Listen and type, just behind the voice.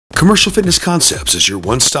Commercial Fitness Concepts is your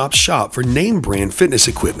one-stop shop for name brand fitness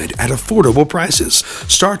equipment at affordable prices.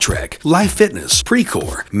 Star Trek, Life Fitness,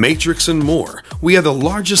 Precor, Matrix, and more. We have the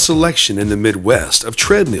largest selection in the Midwest of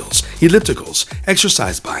treadmills, ellipticals,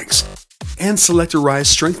 exercise bikes, and selectorized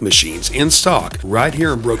strength machines in stock right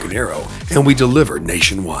here in Broken Arrow, and we deliver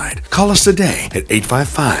nationwide. Call us today at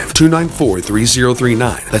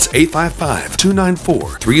 855-294-3039. That's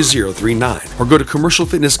 855-294-3039. Or go to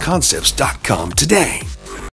commercialfitnessconcepts.com today.